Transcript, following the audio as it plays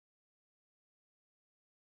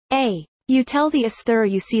A. You tell the Asthur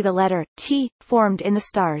you see the letter T formed in the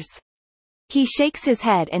stars. He shakes his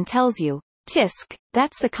head and tells you, Tisk,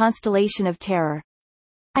 that's the constellation of terror.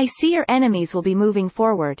 I see your enemies will be moving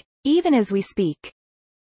forward, even as we speak.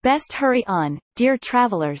 Best hurry on, dear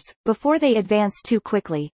travelers, before they advance too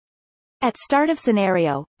quickly. At start of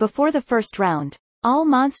scenario, before the first round, all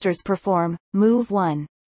monsters perform, move 1.